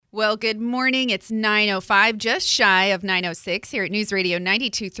Well, good morning. It's 9:05, just shy of 9:06 here at News Radio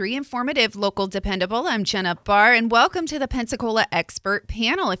 92.3, informative, local, dependable. I'm Jenna Barr, and welcome to the Pensacola Expert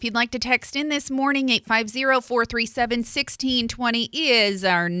Panel. If you'd like to text in this morning, 850-437-1620 is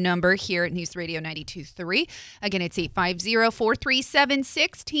our number here at News Radio 92.3. Again, it's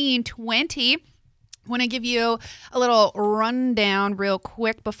 850-437-1620. I want to give you a little rundown real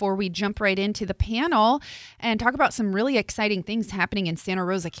quick before we jump right into the panel and talk about some really exciting things happening in Santa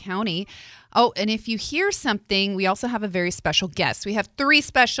Rosa County. Oh, and if you hear something, we also have a very special guest. We have 3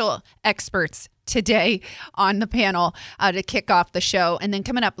 special experts today on the panel to kick off the show. And then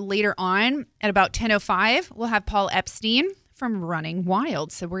coming up later on at about 10:05, we'll have Paul Epstein from Running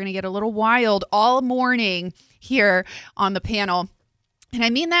Wild. So we're going to get a little wild all morning here on the panel. And I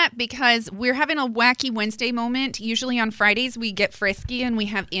mean that because we're having a wacky Wednesday moment. Usually on Fridays, we get frisky and we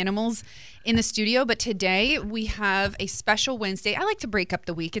have animals in the studio. But today, we have a special Wednesday. I like to break up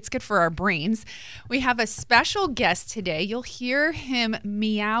the week. It's good for our brains. We have a special guest today. You'll hear him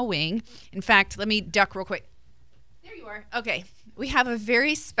meowing. In fact, let me duck real quick. There you are. Okay. We have a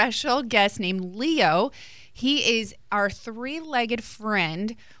very special guest named Leo. He is our 3-legged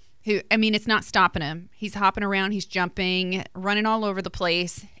friend who, I mean, it's not stopping him. He's hopping around, he's jumping, running all over the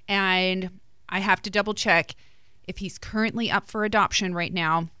place. And I have to double check if he's currently up for adoption right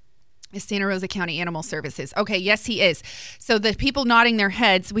now. Is Santa Rosa County Animal Services. Okay, yes, he is. So the people nodding their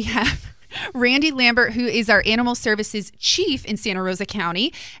heads, we have Randy Lambert, who is our Animal Services Chief in Santa Rosa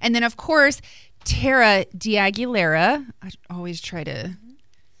County. And then, of course, Tara D'Aguilera. I always try to,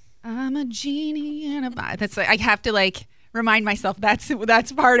 I'm a genie in a bottle. That's like, I have to remind myself that's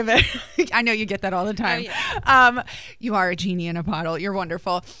part of it. I know you get that all the time. Oh, yeah. You are a genie in a bottle. You're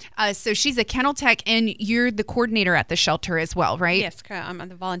wonderful. So she's a kennel tech, and you're the coordinator at the shelter as well, right? Yes, I'm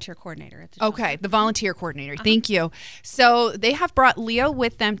the volunteer coordinator at the shelter. Okay, the volunteer coordinator. Thank you. So they have brought Leo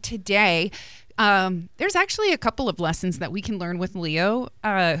with them today. There's actually a couple of lessons that we can learn with Leo,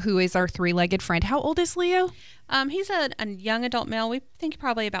 who is our 3-legged friend. How old is Leo? He's a young adult male. We think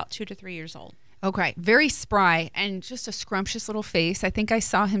probably about 2 to 3 years old. Okay, very spry and just a scrumptious little face. I think I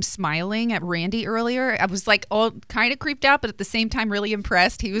saw him smiling at Randy earlier. I was kind of creeped out, but at the same time really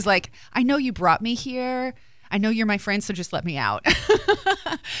impressed. He was like, I know you brought me here. I know you're my friend, so just let me out.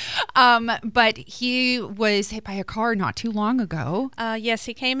 But he was hit by a car not too long ago. Yes,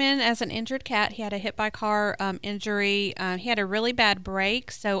 he came in as an injured cat. He had a hit by car injury. He had a really bad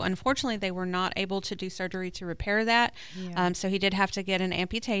break, so unfortunately they were not able to do surgery to repair that. Yeah. So he did have to get an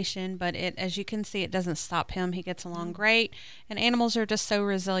amputation, but as you can see, it doesn't stop him. He gets along great, and animals are just so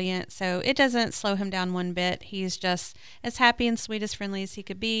resilient, so it doesn't slow him down one bit. He's just as happy and sweet, as friendly as he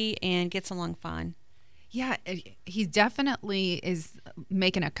could be, and gets along fine. Yeah, he definitely is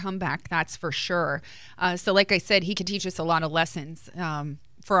making a comeback, that's for sure. So like I said, he could teach us a lot of lessons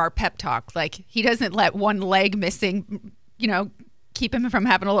for our pep talk. Like, he doesn't let one leg missing, keep him from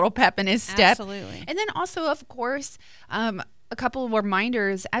having a little pep in his step. Absolutely. And then also, of course, a couple of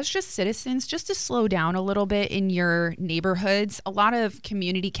reminders as just citizens, just to slow down a little bit in your neighborhoods. A lot of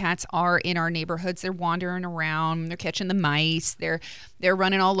community cats are in our neighborhoods. They're wandering around. They're catching the mice. They're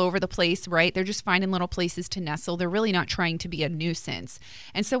running all over the place, right? They're just finding little places to nestle. They're really not trying to be a nuisance.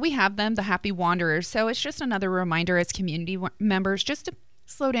 And so we have them, the happy wanderers. So it's just another reminder as community members just to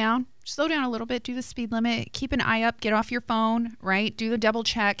slow down a little bit, do the speed limit, keep an eye up, get off your phone, right? Do the double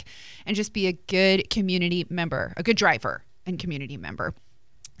check, and just be a good community member, a good driver and community member.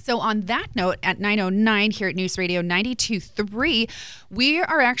 So on that note, at 9:09 here at News Radio 92.3, we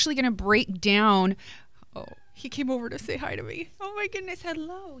are actually going to break down. Oh, he came over to say hi to me. Oh my goodness,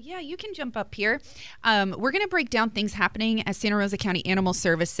 hello. Yeah, you can jump up here. We're going to break down things happening at Santa Rosa County Animal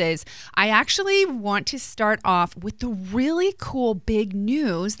Services. I actually want to start off with the really cool big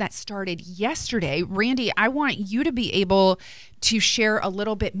news that started yesterday. Randy, I want you to be able to share a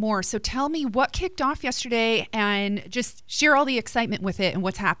little bit more. So tell me what kicked off yesterday and just share all the excitement with it and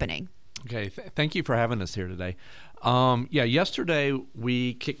what's happening. Okay, thank you for having us here today. Yesterday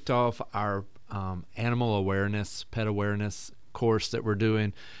we kicked off our animal awareness, pet awareness course that we're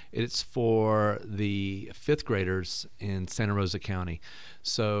doing. It's for the 5th graders in Santa Rosa County.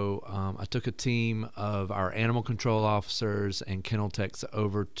 So I took a team of our animal control officers and kennel techs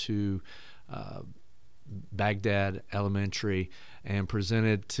over to Baghdad Elementary and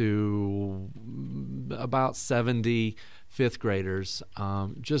presented to about 70 5th graders,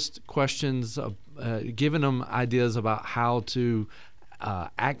 just questions, giving them ideas about how to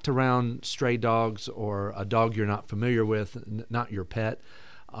act around stray dogs or a dog you're not familiar with, not your pet,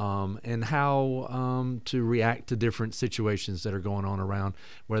 and how to react to different situations that are going on around,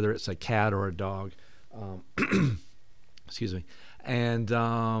 whether it's a cat or a dog. Excuse me. And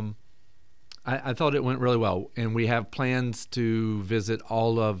I thought it went really well. And we have plans to visit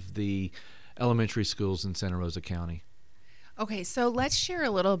all of the elementary schools in Santa Rosa County. Okay, so let's share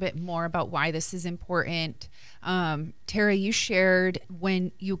a little bit more about why this is important. Tara, you shared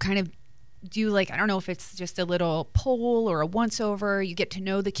when you kind of do, like, I don't know if it's just a little poll or a once over, you get to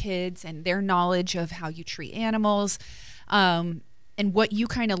know the kids and their knowledge of how you treat animals, and what you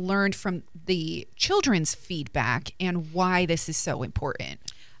kind of learned from the children's feedback and why this is so important.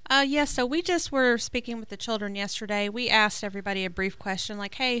 Yes, so we just were speaking with the children yesterday. We asked everybody a brief question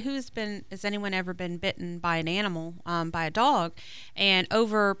like, hey, has anyone ever been bitten by an animal, by a dog? And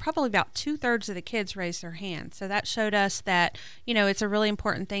over probably about 2/3 of the kids raised their hand. So that showed us that, it's a really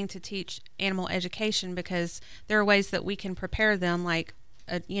important thing to teach animal education, because there are ways that we can prepare them, like,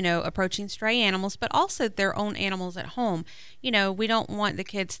 approaching stray animals, but also their own animals at home. We don't want the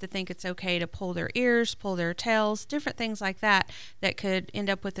kids to think it's okay to pull their ears, pull their tails, different things like that could end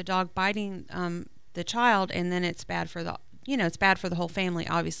up with the dog biting the child, and then it's bad for it's bad for the whole family,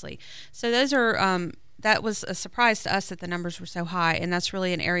 obviously. So those are that was a surprise to us that the numbers were so high, and that's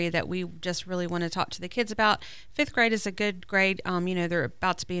really an area that we just really want to talk to the kids about. 5th grade is a good grade. They're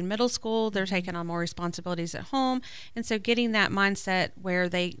about to be in middle school. They're taking on more responsibilities at home, and so getting that mindset where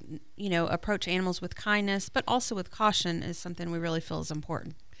they, approach animals with kindness, but also with caution, is something we really feel is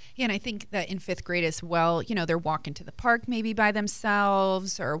important. Yeah, and I think that in 5th grade as well, they're walking to the park maybe by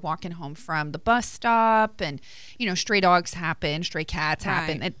themselves or walking home from the bus stop, and, stray dogs happen, stray cats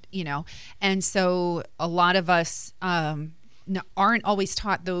happen, and so a lot of us aren't always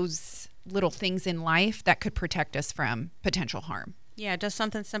taught those little things in life that could protect us from potential harm. Yeah, just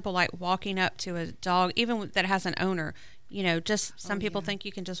something simple like walking up to a dog, even that has an owner, just some people think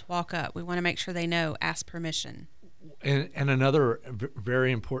you can just walk up. We want to make sure they know, ask permission. And another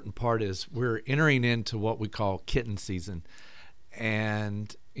very important part is we're entering into what we call kitten season.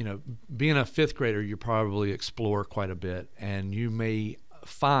 And, being a 5th grader, you probably explore quite a bit, and you may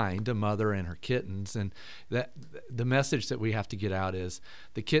find a mother and her kittens. And that the message that we have to get out is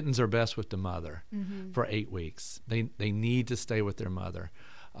the kittens are best with the mother for 8 weeks. They need to stay with their mother.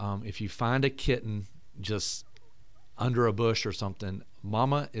 If you find a kitten just under a bush or something,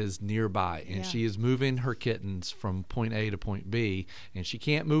 mama is nearby, and she is moving her kittens from point A to point B, and she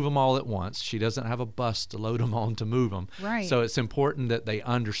can't move them all at once. She doesn't have a bus to load them on to move them. Right. So it's important that they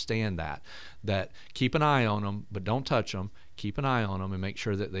understand that keep an eye on them, but don't touch them. Keep an eye on them and make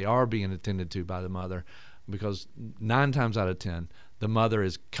sure that they are being attended to by the mother, because 9 times out of 10, the mother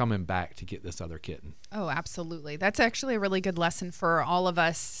is coming back to get this other kitten. Oh, absolutely. That's actually a really good lesson for all of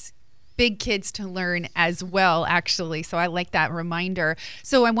us big kids to learn as well, actually. So I like that reminder.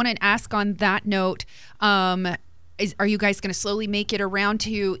 So I want to ask on that note, are you guys going to slowly make it around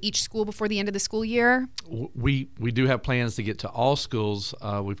to each school before the end of the school year? We do have plans to get to all schools.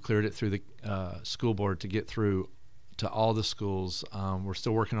 We've cleared it through the school board to get through to all the schools. We're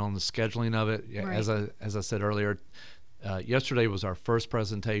still working on the scheduling of it. Right. As I said earlier, yesterday was our first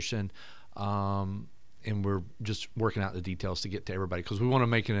presentation. And we're just working out the details to get to everybody, because we want to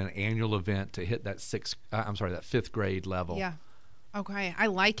make it an annual event to hit that 5th grade level. Yeah. Okay, I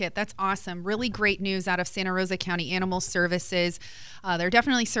like it. That's awesome. Really great news out of Santa Rosa County Animal Services. They're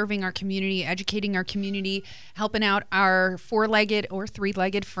definitely serving our community, educating our community, helping out our 4-legged or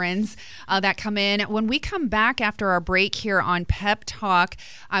 3-legged friends that come in. When we come back after our break here on Pep Talk,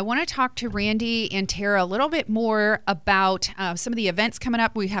 I want to talk to Randy and Tara a little bit more about some of the events coming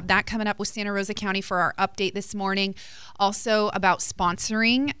up. We have that coming up with Santa Rosa County for our update this morning. Also about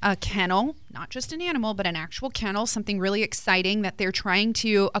sponsoring a kennel, not just an animal, but an actual kennel, something really exciting that they're trying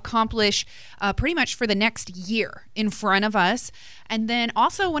to accomplish pretty much for the next year in front of us. And then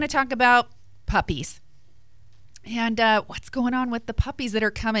also want to talk about puppies and what's going on with the puppies that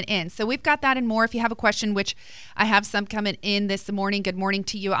are coming in. So we've got that and more. If you have a question, which I have some coming in this morning, good morning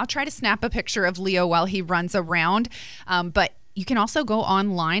to you. I'll try to snap a picture of Leo while he runs around. But you can also go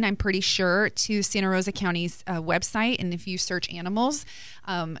online, I'm pretty sure, to Santa Rosa County's website. And if you search animals,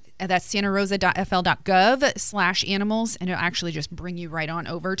 that's santarosa.fl.gov/animals, and it'll actually just bring you right on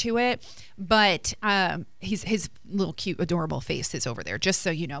over to it. But his little cute, adorable face is over there, just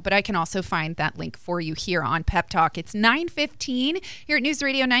so you know. But I can also find that link for you here on Pep Talk. It's 9:15 here at News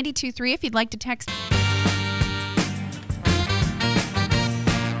Radio 92.3 if you'd like to text.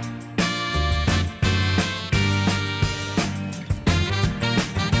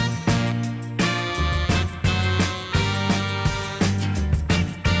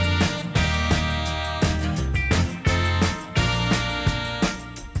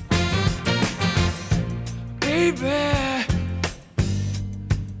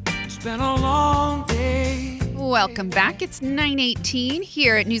 Welcome back. It's 9:18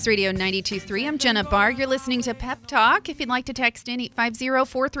 here at News Radio 92.3. I'm Jenna Barr. You're listening to Pep Talk. If you'd like to text in,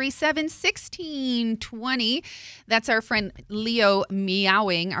 850-437-1620. That's our friend Leo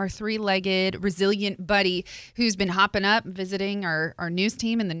Meowing, our three-legged resilient buddy who's been hopping up, visiting our news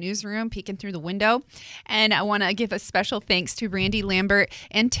team in the newsroom, peeking through the window. And I want to give a special thanks to Randy Lambert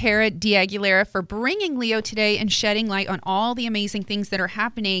and Tara D'Aguilera for bringing Leo today and shedding light on all the amazing things that are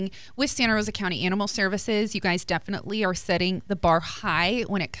happening with Santa Rosa County Animal Services. You guys definitely are setting the bar high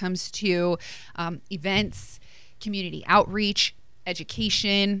when it comes to events, community outreach,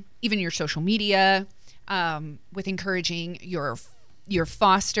 education, even your social media, with encouraging your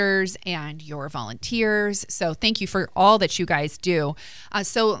fosters and your volunteers. So thank you for all that you guys do.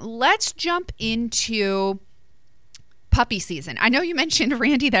 So let's jump into puppy season. I know you mentioned,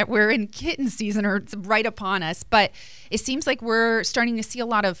 Randy, that we're in kitten season, or it's right upon us, but it seems like we're starting to see a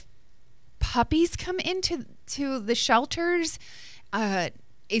lot of puppies come into the shelters.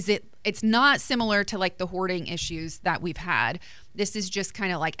 It's not similar to like the hoarding issues that we've had. This is just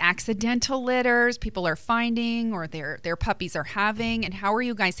kind of like accidental litters people are finding, or their puppies are having. And how are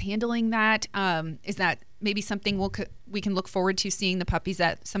you guys handling that? Is that maybe something we can look forward to seeing the puppies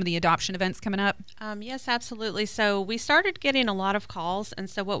at some of the adoption events coming up? Yes, absolutely. So we started getting a lot of calls. And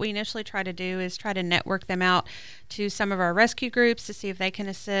so what we initially try to do is try to network them out to some of our rescue groups to see if they can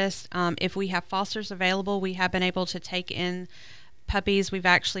assist. If we have fosters available, we have been able to take in puppies. We've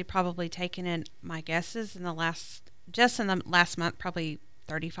actually probably taken in, my guess is in the last month, probably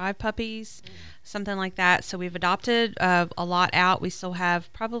 35 puppies, something like that. So we've adopted a lot out. We still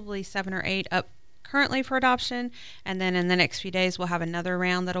have probably 7 or 8 up currently for adoption, and then in the next few days we'll have another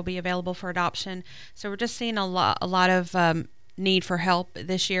round that'll be available for adoption. So we're just seeing a lot of need for help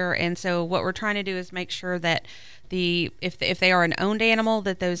this year, and so what we're trying to do is make sure that if they are an owned animal,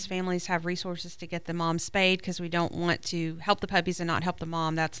 that those families have resources to get the mom spayed, because we don't want to help the puppies and not help the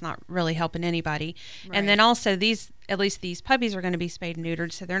mom. That's not really helping anybody. Right. And then also these puppies are going to be spayed and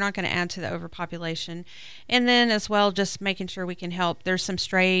neutered, so they're not going to add to the overpopulation. And then as well, just making sure we can help. There's some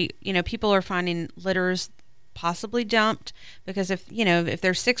stray, people are finding litters possibly dumped, because if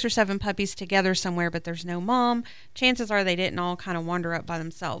there's 6 or 7 puppies together somewhere but there's no mom, chances are they didn't all kind of wander up by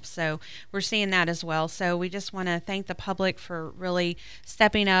themselves. So we're seeing that as well. So we just want to thank the public for really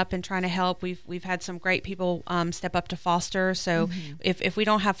stepping up and trying to help. We've had some great people step up to foster. So if we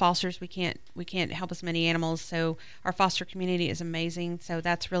don't have fosters, we can't help as many animals. So our foster community is amazing. So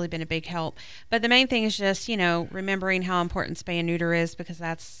that's really been a big help. But the main thing is just remembering how important spay and neuter is, because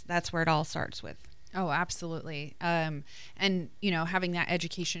that's where it all starts with. Oh, absolutely. And, having that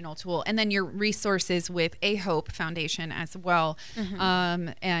educational tool, and then your resources with A Hope Foundation as well.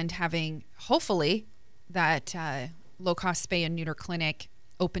 And having, hopefully, that low-cost spay and neuter clinic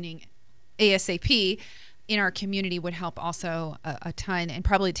opening ASAP in our community would help also a ton, and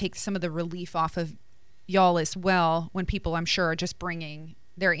probably take some of the relief off of y'all as well, when people, I'm sure, are just bringing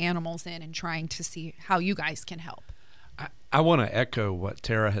their animals in and trying to see how you guys can help. I want to echo what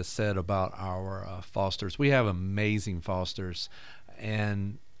Tara has said about our fosters. We have amazing fosters,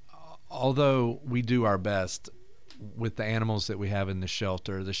 and although we do our best with the animals that we have in the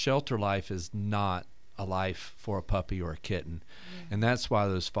shelter life is not a life for a puppy or a kitten. And that's why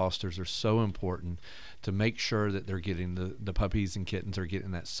those fosters are so important, to make sure that they're getting the puppies and kittens are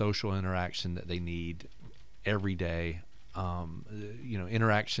getting that social interaction that they need every day.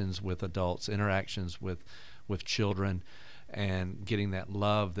 Interactions with adults, interactions with children, and getting that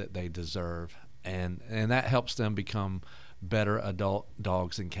love that they deserve, and that helps them become better adult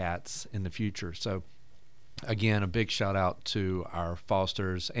dogs and cats in the future. So again, a big shout out to our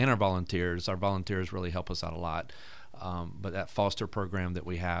fosters and our volunteers. Our volunteers really help us out a lot, but that foster program that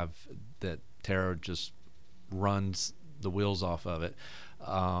we have, that Tara just runs the wheels off of it,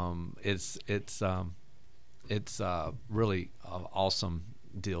 it's really an awesome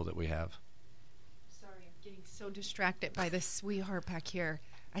deal that we have. So distracted by this sweetheart back here.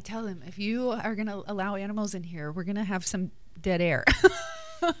 I tell him, if you are going to allow animals in here, we're going to have some dead air.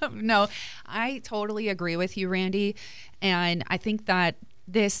 No, I totally agree with you, Randy. And I think that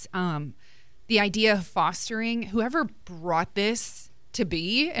this, the idea of fostering, whoever brought this to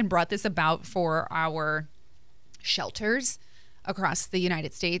be and brought this about for our shelters across the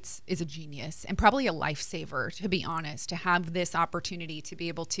United States, is a genius and probably a lifesaver, to be honest, to have this opportunity to be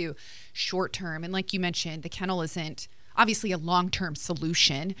able to short term. And like you mentioned, the kennel isn't obviously a long-term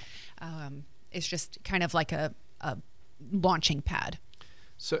solution. It's just kind of like a launching pad.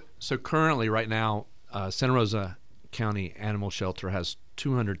 So currently right now, Santa Rosa County Animal Shelter has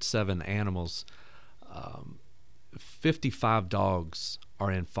 207 animals. 55 dogs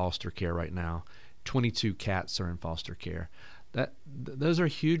are in foster care right now. 22 cats are in foster care. Those are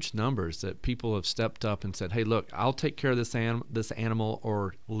huge numbers that people have stepped up and said, hey, look, I'll take care of this animal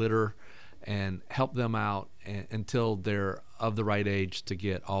or litter and help them out until they're of the right age to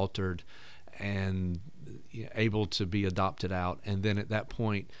get altered and able to be adopted out. And then at that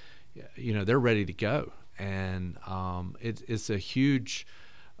point, they're ready to go. And it's a huge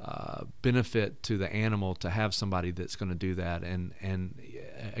benefit to the animal to have somebody that's going to do that. And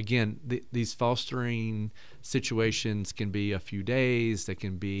again, these fostering situations can be a few days, they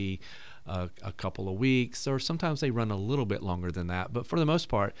can be a couple of weeks, or sometimes they run a little bit longer than that. But for the most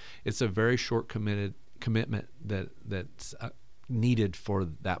part, it's a very short commitment that's needed for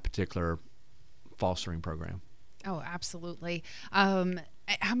that particular fostering program. Oh, absolutely.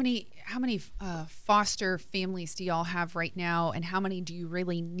 How many foster families do y'all have right now, and how many do you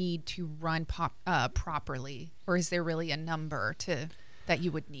really need to run properly, or is there really a number that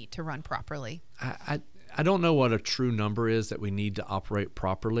you would need to run properly? I don't know what a true number is that we need to operate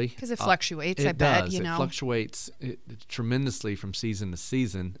properly. Because it fluctuates, I bet. It fluctuates tremendously from season to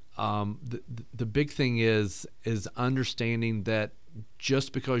season. The big thing is understanding that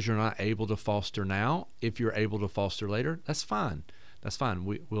just because you're not able to foster now, if you're able to foster later, that's fine. That's fine.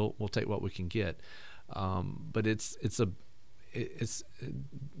 We'll take what we can get. But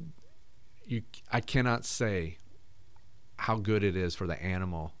I cannot say how good it is for the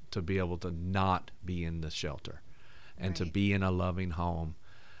animal to be able to not be in the shelter and to be in a loving home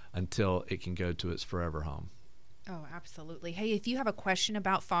until it can go to its forever home. Oh, absolutely. Hey, if you have a question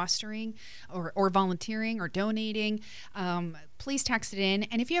about fostering or volunteering or donating, please text it in.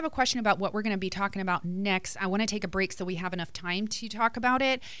 And if you have a question about what we're going to be talking about next, I want to take a break so we have enough time to talk about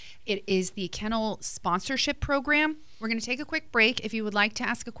it. It is the Kennel Sponsorship Program. We're going to take a quick break. If you would like to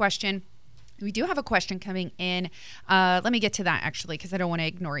ask a question, we do have a question coming in. Let me get to that, actually, because I don't want to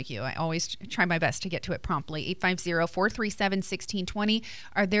ignore you. I always try my best to get to it promptly. 850-437-1620.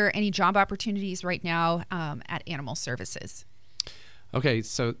 Are there any job opportunities right now at Animal Services? Okay,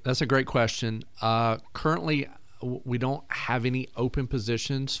 so that's a great question. Currently, we don't have any open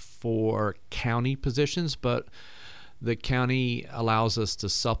positions for county positions, but the county allows us to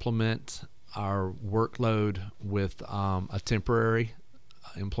supplement our workload with a temporary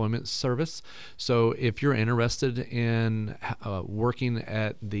employment service. So if you're interested in working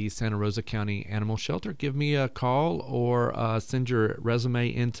at the Santa Rosa County Animal Shelter, give me a call or send your resume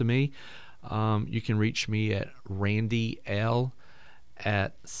in to me. You can reach me at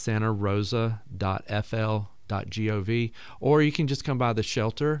randyl@santarosa.fl.gov, or you can just come by the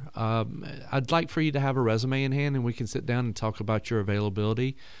shelter. I'd like for you to have a resume in hand, and we can sit down and talk about your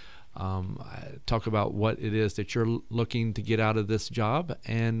availability. Talk about what it is that you're looking to get out of this job,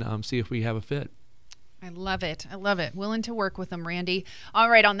 and see if we have a fit. I love it. I love it. Willing to work with them, Randy. All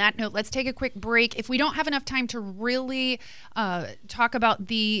right, on that note, let's take a quick break. If we don't have enough time to really talk about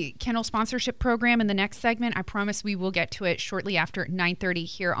the Kennel Sponsorship Program in the next segment, I promise we will get to it shortly after 9:30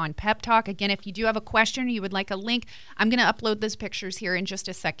 here on Pep Talk. Again, if you do have a question or you would like a link, I'm going to upload those pictures here in just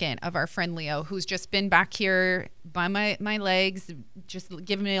a second of our friend Leo, who's just been back here by my legs, just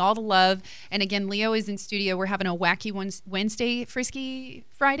giving me all the love. And again, Leo is in studio. We're having a wacky Wednesday, Frisky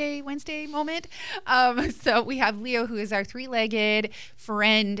Friday, Wednesday moment. So we have Leo, who is our three-legged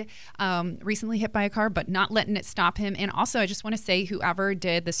friend, recently hit by a car, but not letting it stop him. And also, I just want to say, whoever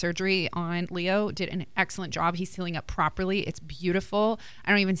did the surgery on Leo did an excellent job. He's healing up properly. It's beautiful.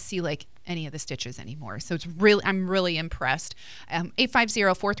 I don't even see any of the stitches anymore. So I'm really impressed.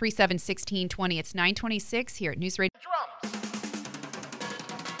 850-437-1620. It's 9:26 here at News Radio.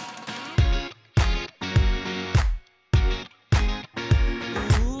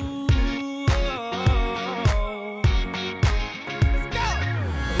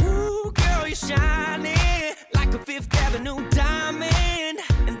 Fifth Avenue diamond,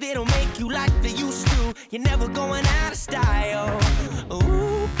 and they don't make you like they used to. You're never going out of style.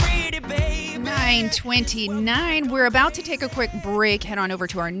 Ooh, pretty baby. 9:29. We're about to take a quick break. Head on over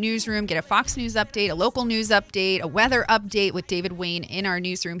to our newsroom, get a Fox News update, a local news update, a weather update with David Wayne in our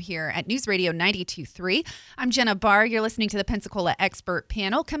newsroom here at News Radio 92.3. I'm Jenna Barr. You're listening to the Pensacola Expert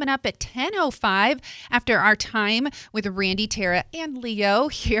Panel. Coming up at 10:05 after our time with Randy, Tara, and Leo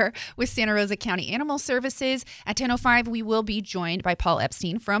here with Santa Rosa County Animal Services. At 10:05, we will be joined by Paul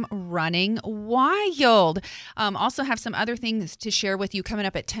Epstein from Running Wild. Also have some other things to share with you coming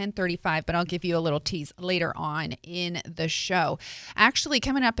up at 10:35, but I'll give you a little tease later on in the show. Actually,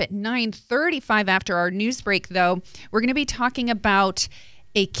 coming up at 9:35 after our news break, though, we're going to be talking about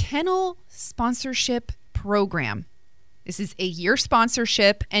a kennel sponsorship program. This is a year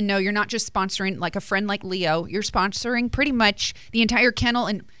sponsorship, and no, you're not just sponsoring like a friend like Leo. You're sponsoring pretty much the entire kennel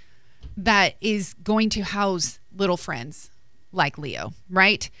and that is going to house little friends like Leo,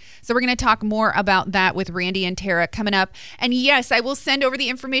 right? So we're going to talk more about that with Randy and Tara coming up. And yes, I will send over the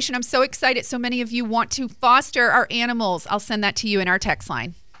information. I'm so excited. So many of you want to foster our animals. I'll send that to you in our text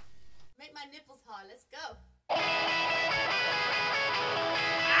line. Make my nipples hard. Let's go.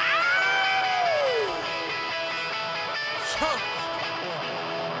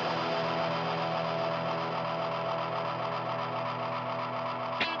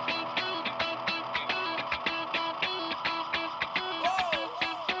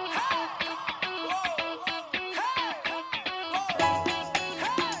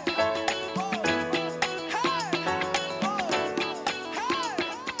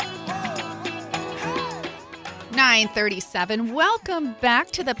 .37. Welcome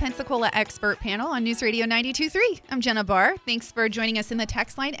back to the Pensacola Expert Panel on News Radio 92.3. I'm Jenna Barr. Thanks for joining us in the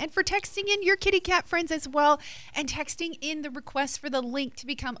text line and for texting in your kitty cat friends as well, and texting in the request for the link to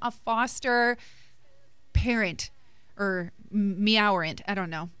become a foster parent or meowerant. I don't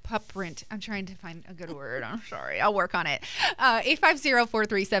know. Puprent. I'm trying to find a good word. I'm sorry. I'll work on it.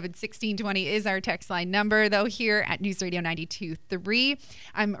 850-437-1620 is our text line number, though, here at News Radio 92.3.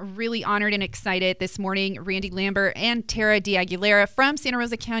 I'm really honored and excited this morning. Randy Lambert and Tara D'Aguilera from Santa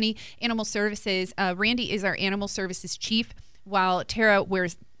Rosa County Animal Services. Randy is our Animal Services Chief, while Tara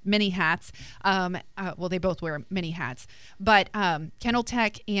wears many hats. Well, they both wear many hats, but kennel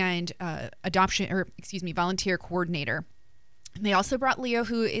tech and volunteer coordinator. They also brought Leo,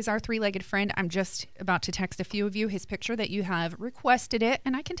 who is our three-legged friend. I'm just about to text a few of you his picture that you have requested it,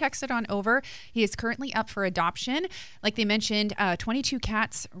 and I can text it on over. He is currently up for adoption. Like they mentioned, 22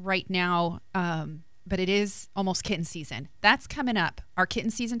 cats right now, but it is almost kitten season. That's coming up. Our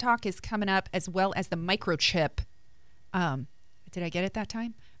kitten season talk is coming up, as well as the microchip. Did I get it that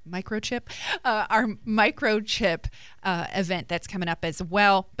time? Microchip, our microchip event that's coming up as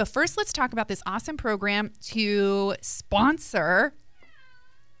well. But first, let's talk about this awesome program to sponsor.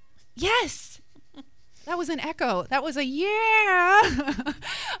 Yes, that was an echo. That was a yeah.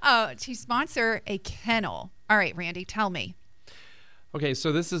 To sponsor a kennel. All right, Randy, tell me. Okay,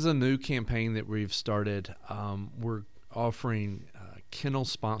 so this is a new campaign that we've started. We're offering kennel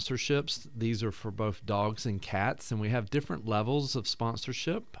sponsorships. These are for both dogs and cats, and we have different levels of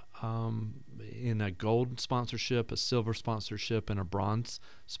sponsorship, in a gold sponsorship, a silver sponsorship, and a bronze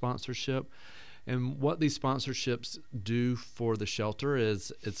sponsorship. And what these sponsorships do for the shelter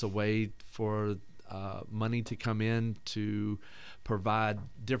is it's a way for money to come in to provide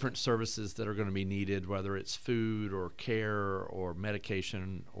different services that are going to be needed, whether it's food or care or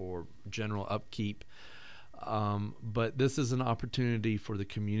medication or general upkeep. But this is an opportunity for the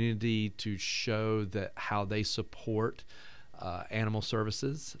community to show that how they support animal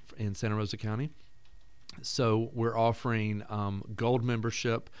services in Santa Rosa County. So we're offering gold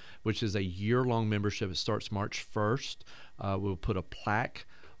membership, which is a year-long membership. It starts March 1st. We'll put a plaque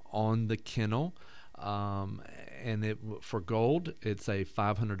on the kennel. And for gold, it's a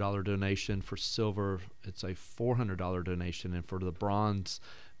 $500 donation. For silver, it's a $400 donation. And for the bronze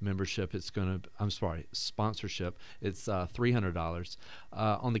membership, sponsorship, it's $300.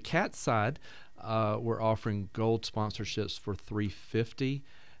 On the cat side, we're offering gold sponsorships for $350,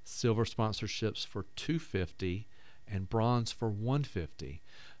 silver sponsorships for $250, and bronze for $150.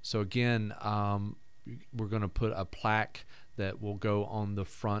 So again, we're going to put a plaque that will go on the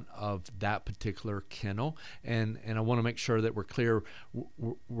front of that particular kennel. And I want to make sure that we're clear.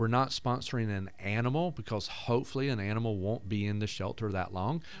 We're not sponsoring an animal, because hopefully an animal won't be in the shelter that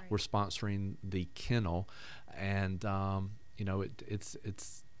long. Right. We're sponsoring the kennel. And,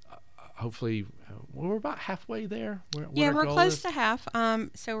 it's hopefully we're about halfway there. We're close to half.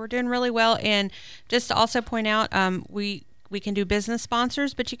 So we're doing really well. And just to also point out, we can do business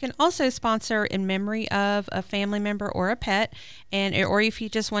sponsors, but you can also sponsor in memory of a family member or a pet, or if you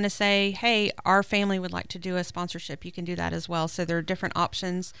just want to say, hey, our family would like to do a sponsorship, you can do that as well. So there are different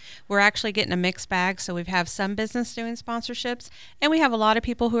options. We're actually getting a mixed bag, so we have some business doing sponsorships, and we have a lot of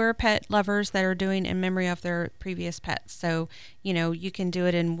people who are pet lovers that are doing in memory of their previous pets. So, you can do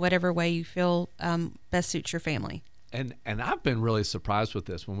it in whatever way you feel best suits your family. And I've been really surprised with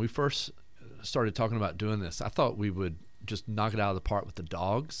this. When we first started talking about doing this, I thought we would just knock it out of the park with the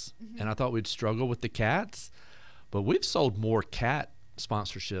dogs, and I thought we'd struggle with the cats, but we've sold more cat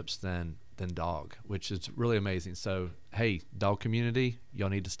sponsorships than dog, which is really amazing. So hey, dog community, y'all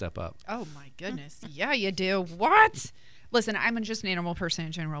need to step up. Oh my goodness. Yeah, you do. What? Listen, I'm just an animal person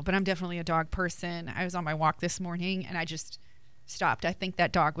in general, but I'm definitely a dog person. I was on my walk this morning and I just stopped. I think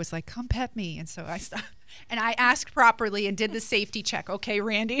that dog was like, come pet me. And so I stopped. And I asked properly and did the safety check. Okay,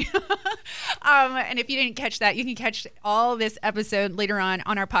 Randy. And if you didn't catch that, you can catch all this episode later on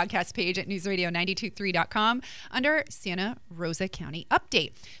our podcast page at newsradio923.com under Santa Rosa County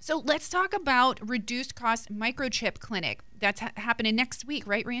Update. So let's talk about reduced cost microchip clinic. That's happening next week,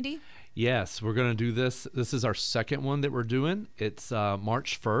 right, Randy? Yes, we're going to do this. This is our second one that we're doing. It's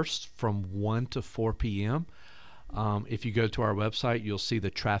March 1st from 1 to 4 p.m. If you go to our website, you'll see the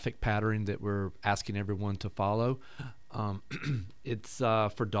traffic pattern that we're asking everyone to follow. It's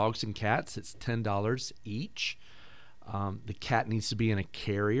for dogs and cats. It's $10 each. The cat needs to be in a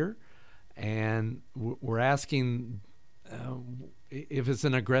carrier. And we're asking if it's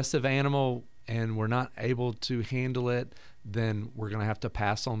an aggressive animal and we're not able to handle it, then we're going to have to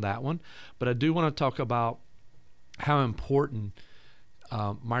pass on that one. But I do want to talk about how important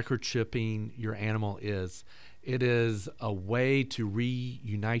microchipping your animal is. It is a way to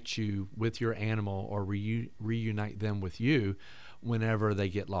reunite you with your animal or reunite them with you whenever they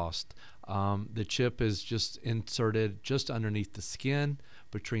get lost. The chip is just inserted just underneath the skin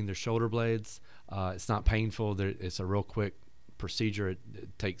between their shoulder blades. It's not painful. It's a real quick procedure.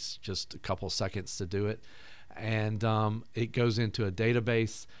 It takes just a couple seconds to do it. And it goes into a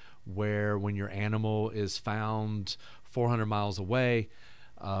database where when your animal is found 400 miles away,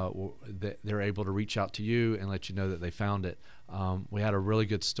 they're able to reach out to you and let you know that they found it. We had a really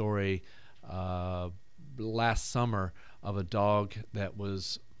good story last summer of a dog that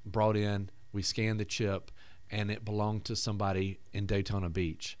was brought in. We scanned the chip, and it belonged to somebody in Daytona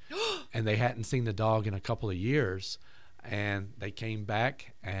Beach. And they hadn't seen the dog in a couple of years. And they came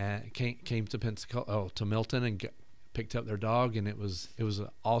back and came to to Milton and picked up their dog, and it was an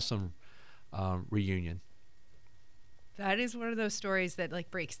awesome reunion. That is one of those stories that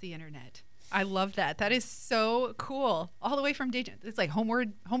like breaks the internet. I love that. That is so cool. All the way from Dayton. It's like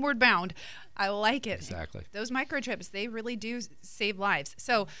homeward bound. I like it. Exactly. Those microchips, they really do save lives.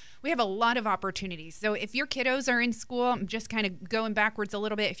 So we have a lot of opportunities. So if your kiddos are in school, I'm just kind of going backwards a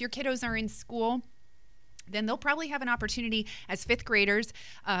little bit. If your kiddos are in school, then they'll probably have an opportunity as fifth graders,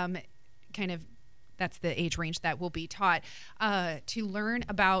 that's the age range that will be taught, to learn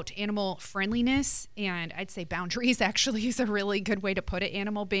about animal friendliness. And I'd say boundaries actually is a really good way to put it,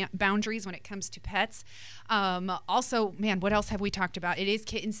 animal boundaries when it comes to pets. Also, man, what else have we talked about? It is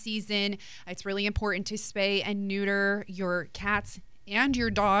kitten season. It's really important to spay and neuter your cats and your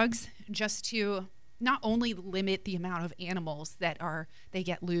dogs just to not only limit the amount of animals that they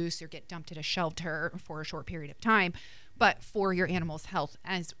get loose or get dumped at a shelter for a short period of time, but for your animal's health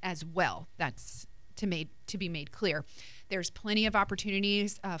as well. That's to be made clear. There's plenty of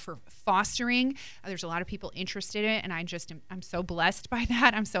opportunities for fostering. There's a lot of people interested in it, and I'm so blessed by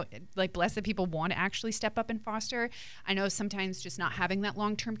that. I'm so blessed that people want to actually step up and foster. I know sometimes just not having that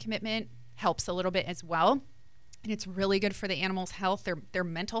long-term commitment helps a little bit as well. And it's really good for the animal's health, their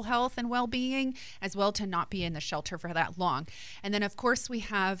mental health and well-being, as well, to not be in the shelter for that long. And then, of course, we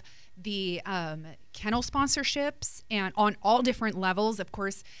have the kennel sponsorships, and on all different levels. Of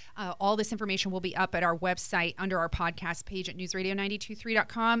course, all this information will be up at our website under our podcast page at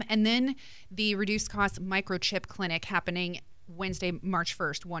newsradio923.com. And then the reduced cost microchip clinic happening Wednesday, March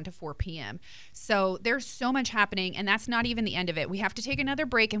 1st, 1 to 4 p.m. So there's so much happening, and that's not even the end of it. We have to take another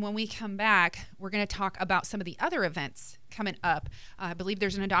break, and when we come back, we're going to talk about some of the other events coming up. I believe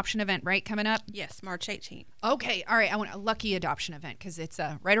there's an adoption event, right, coming up? Yes, March 18th. Okay, all right. I want a lucky adoption event because it's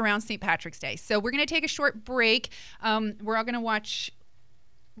right around St. Patrick's Day. So we're going to take a short break. We're all going to watch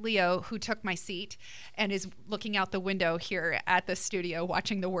Leo, who took my seat and is looking out the window here at the studio,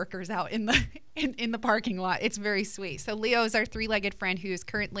 watching the workers out in the parking lot. It's very sweet. So Leo is our three-legged friend who is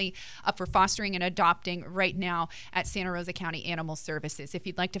currently up for fostering and adopting right now at Santa Rosa County Animal Services. If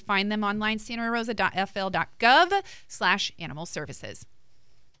you'd like to find them online, santarosa.fl.gov/animal services.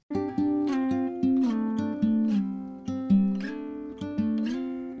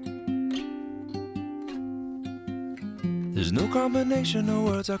 There's no combination of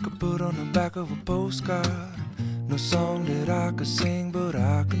words I could put on the back of a postcard. No song that I could sing, but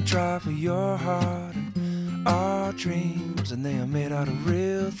I can try for your heart. And our dreams, and they are made out of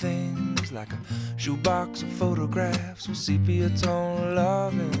real things, like a shoebox of photographs with sepia tone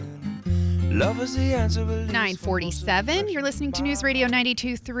loving. Love is the answer. 9:47. You're listening to News Radio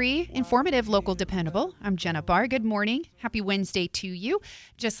 92.3, informative, local, dependable. I'm Jenna Barr. Good morning. Happy Wednesday to you.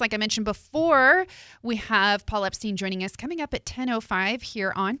 Just like I mentioned before, we have Paul Epstein joining us coming up at 10:05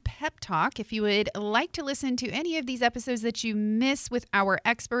 here on Pep Talk. If you would like to listen to any of these episodes that you miss with our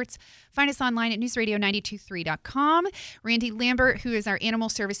experts, find us online at newsradio923.com. Randy Lambert, who is our Animal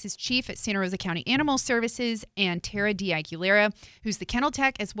Services Chief at Santa Rosa County Animal Services, and Tara D. Aguilera, who's the Kennel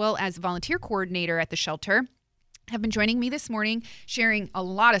Tech as well as volunteer coordinator at the shelter, have been joining me this morning, sharing a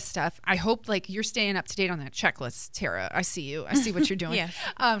lot of stuff. I hope like you're staying up to date on that checklist, Tara. I see you. I see what you're doing.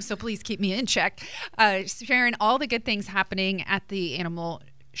 Yes. So please keep me in check. Sharing all the good things happening at the animal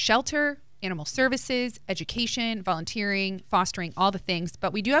shelter, animal services, education, volunteering, fostering, all the things.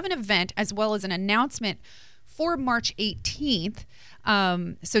 But we do have an event as well as an announcement for March 18th.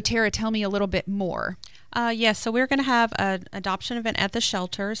 So Tara, tell me a little bit more. Yes, so we're going to have an adoption event at the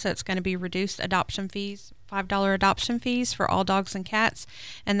shelter. So it's going to be reduced adoption fees, $5 adoption fees for all dogs and cats.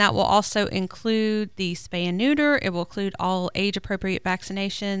 And that will also include the spay and neuter. It will include all age-appropriate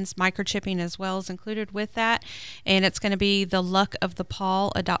vaccinations. Microchipping as well is included with that. And it's going to be the Luck of the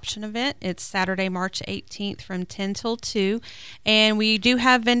Paw adoption event. It's Saturday, March 18th from 10 till 2. And we do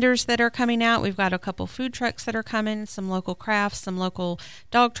have vendors that are coming out. We've got a couple food trucks that are coming, some local crafts, some local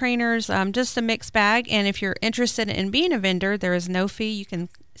dog trainers, just a mixed bag. And if you're interested in being a vendor, there is no fee. You can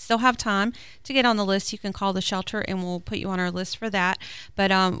still have time to get on the list. You can call the shelter and we'll put you on our list for that.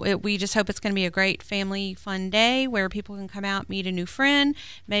 But we just hope it's going to be a great family fun day where people can come out, meet a new friend,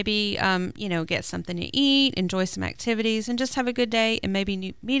 maybe, get something to eat, enjoy some activities, and just have a good day and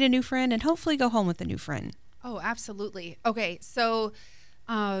maybe meet a new friend and hopefully go home with a new friend. Oh, absolutely. Okay. So,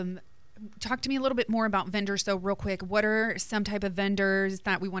 talk to me a little bit more about vendors, though, real quick. What are some type of vendors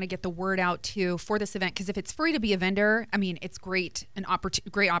that we want to get the word out to for this event? Because if it's free to be a vendor, I mean, it's great,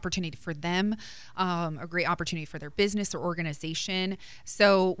 great opportunity for them, a great opportunity for their business or organization.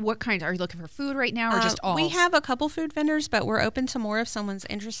 So what kind, are you looking for food right now or just all? We have a couple food vendors, but we're open to more if someone's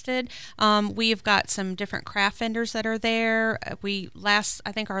interested. We've got some different craft vendors that are there. I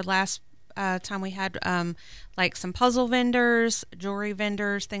think our last time we had like some puzzle vendors, jewelry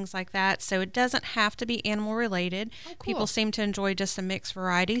vendors, things like that. So it doesn't have to be animal related. Oh, cool. People seem to enjoy just a mixed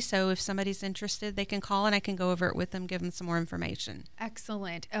variety. So if somebody's interested, they can call and I can go over it with them, give them some more information.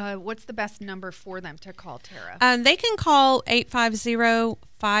 Excellent. What's the best number for them to call, Tara? They can call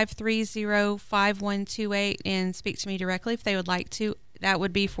 850-530-5128 and speak to me directly if they would like to. That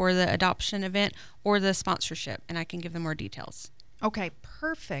would be for the adoption event or the sponsorship, and I can give them more details. Okay,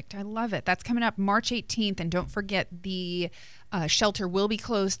 perfect. I love it. That's coming up March 18th. And don't forget the shelter will be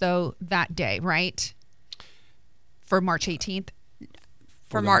closed, though, that day, right? For March 18th?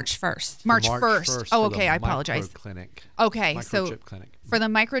 For March 1st. March 1st. Oh, okay. I apologize. Clinic. Okay. Microchip clinic. For the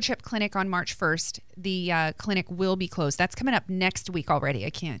microchip clinic on March 1st, the clinic will be closed. That's coming up next week already.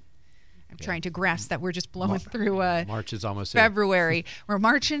 I'm trying to grasp that we're just blowing through March is almost February. We're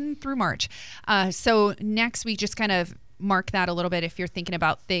marching through March. So next week, just kind of mark that a little bit if you're thinking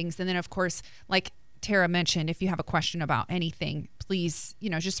about things. And then, of course, like Tara mentioned, if you have a question about anything, please,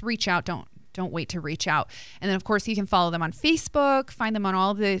 just reach out. Don't wait to reach out. And then, of course, you can follow them on Facebook, find them on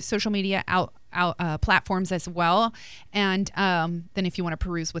all the social media platforms as well. And then if you want to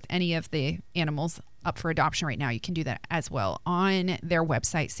peruse with any of the animals up for adoption right now, you can do that as well on their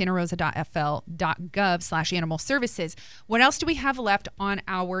website, santarosa.fl.gov/animal services. What else do we have left on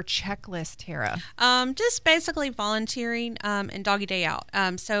our checklist, Tara? Just basically volunteering and Doggy Day Out.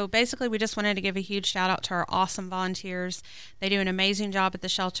 So basically, we just wanted to give a huge shout out to our awesome volunteers. They do an amazing job at the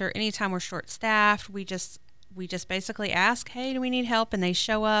shelter. Anytime we're short-staffed, we just basically ask, hey, do we need help? And they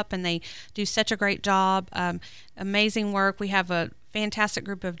show up and they do such a great job. Amazing work. We have a fantastic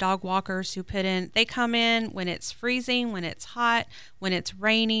group of dog walkers they come in when it's freezing, when it's hot, when it's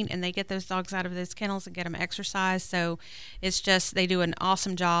raining, and they get those dogs out of those kennels and get them exercise. So it's just, they do an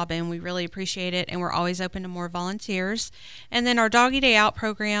awesome job and we really appreciate it. And we're always open to more volunteers. And then our Doggy Day Out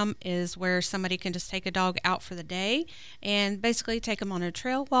program is where somebody can just take a dog out for the day and basically take them on a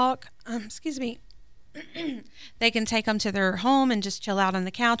trail walk. They can take them to their home and just chill out on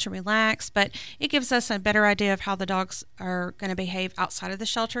the couch and relax, but it gives us a better idea of how the dogs are going to behave outside of the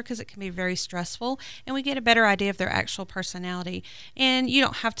shelter because it can be very stressful, and we get a better idea of their actual personality. And you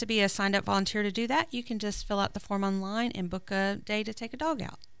don't have to be a signed up volunteer to do that. You can just fill out the form online and book a day to take a dog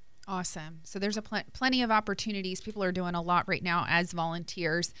out. Awesome. So there's plenty of opportunities. People are doing a lot right now as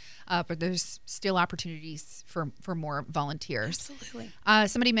volunteers, but there's still opportunities for more volunteers. Absolutely.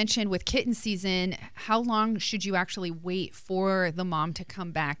 Somebody mentioned with kitten season, how long should you actually wait for the mom to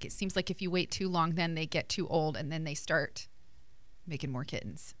come back? It seems like if you wait too long, then they get too old and then they start making more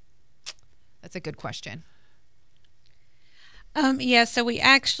kittens. That's a good question. So we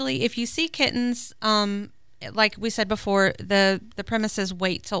actually, if you see kittens, like we said before, the premise is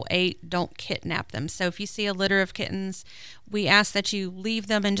wait till 8, don't kidnap them. So if you see a litter of kittens, we ask that you leave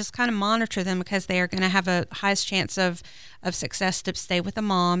them and just kind of monitor them because they are going to have a highest chance of success to stay with the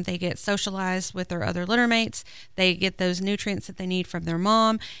mom. They get socialized with their other litter mates. They get those nutrients that they need from their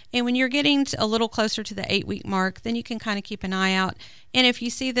mom. And when you're getting a little closer to the 8-week mark, then you can kind of keep an eye out And if you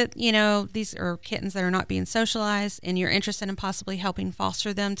see that, you know, these are kittens that are not being socialized and you're interested in possibly helping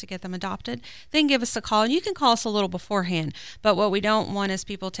foster them to get them adopted, then give us a call. And you can call us a little beforehand. But what we don't want is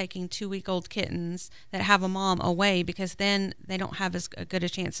people taking 2-week-old kittens that have a mom away, because then they don't have as good a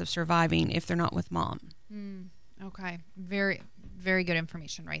chance of surviving if they're not with mom. Okay. Very, very good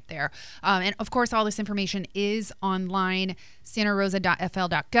information right there. And of course, all this information is online,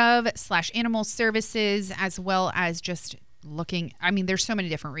 santarosa.fl.gov/animal services, as well as just looking. I mean, there's so many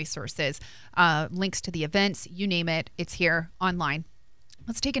different resources, links to the events, you name it, it's here online.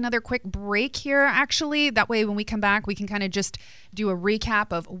 Let's take another quick break here, actually. That way, when we come back, we can kind of just do a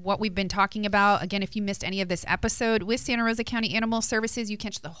recap of what we've been talking about. Again, if you missed any of this episode with Santa Rosa County Animal Services, you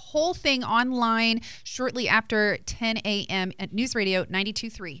catch the whole thing online shortly after 10 a.m. at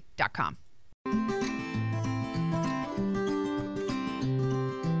newsradio923.com.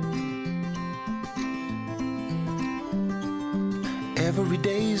 Every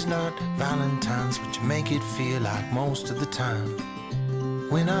day's not Valentine's, but you make it feel like most of the time.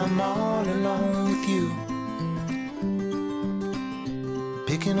 When I'm all alone with you,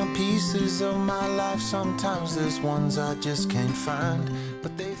 picking up pieces of my life, sometimes there's ones I just can't find.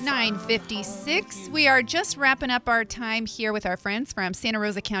 But they 9:56. We are just wrapping up our time here with our friends from Santa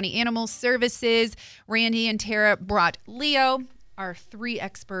Rosa County Animal Services. Randy and Tara brought Leo, our 3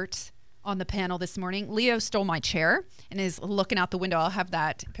 experts, on the panel this morning. Leo stole my chair and is looking out the window. I'll have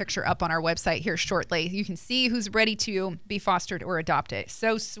that picture up on our website here shortly. You can see who's ready to be fostered or adopted.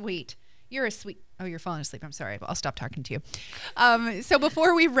 So sweet. You're a sweet... Oh, you're falling asleep. I'm sorry. I'll stop talking to you. So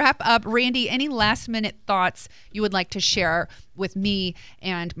before we wrap up, Randy, any last minute thoughts you would like to share with me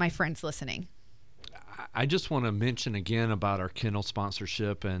and my friends listening? I just want to mention again about our kennel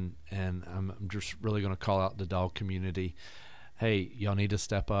sponsorship, and I'm just really going to call out the dog community. Hey, y'all need to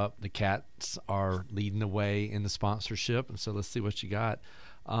step up. The cats are leading the way in the sponsorship, and so let's see what you got.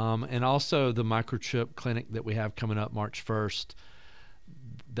 And also the microchip clinic that we have coming up March 1st.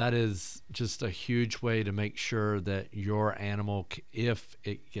 That is just a huge way to make sure that your animal, if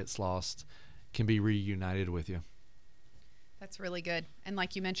it gets lost, can be reunited with you. That's really good. And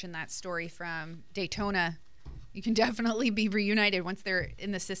like you mentioned, that story from Daytona, you can definitely be reunited once they're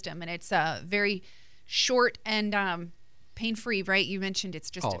in the system. And it's very short and pain-free, right? You mentioned it's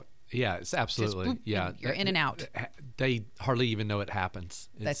just... Oh, yeah, it's absolutely. Just, yeah. You're in and out. They hardly even know it happens.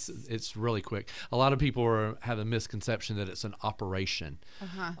 It's really quick. A lot of people have a misconception that it's an operation.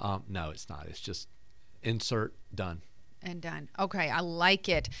 No, it's not. It's just insert, done. And done. Okay, I like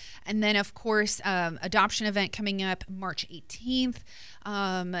it. And then, of course, adoption event coming up March 18th.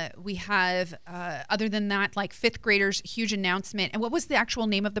 We have, other than that, like 5th graders, huge announcement. And what was the actual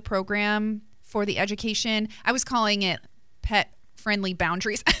name of the program for the education? I was calling it Pet Friendly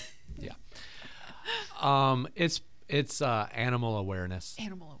Boundaries. Yeah. It's animal awareness.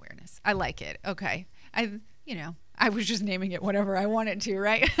 Animal awareness. I like it. Okay. I was just naming it whatever I wanted to,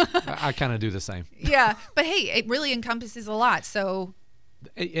 right? I kind of do the same. Yeah. But hey, it really encompasses a lot. So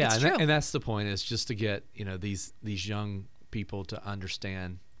yeah, and that's the point, is just to get, these young people to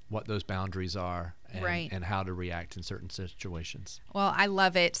understand what those boundaries are and how to react in certain situations. Well, I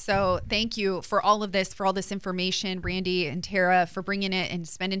love it. So thank you for all of this, for all this information, Randy and Tara, for bringing it and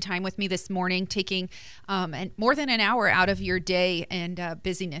spending time with me this morning, taking more than an hour out of your day and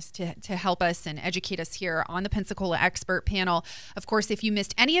busyness to help us and educate us here on the Pensacola Expert Panel. Of course, if you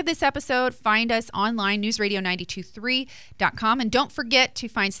missed any of this episode, find us online, newsradio923.com. And don't forget to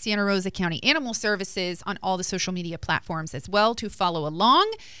find Santa Rosa County Animal Services on all the social media platforms as well to follow along.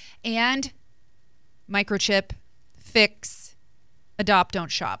 And microchip, fix, adopt, don't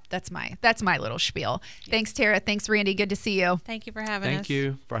shop. That's my little spiel. Thanks, Tara. Thanks, Randy. Good to see you. Thank you for having us. Thank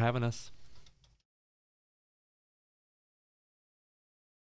you for having us.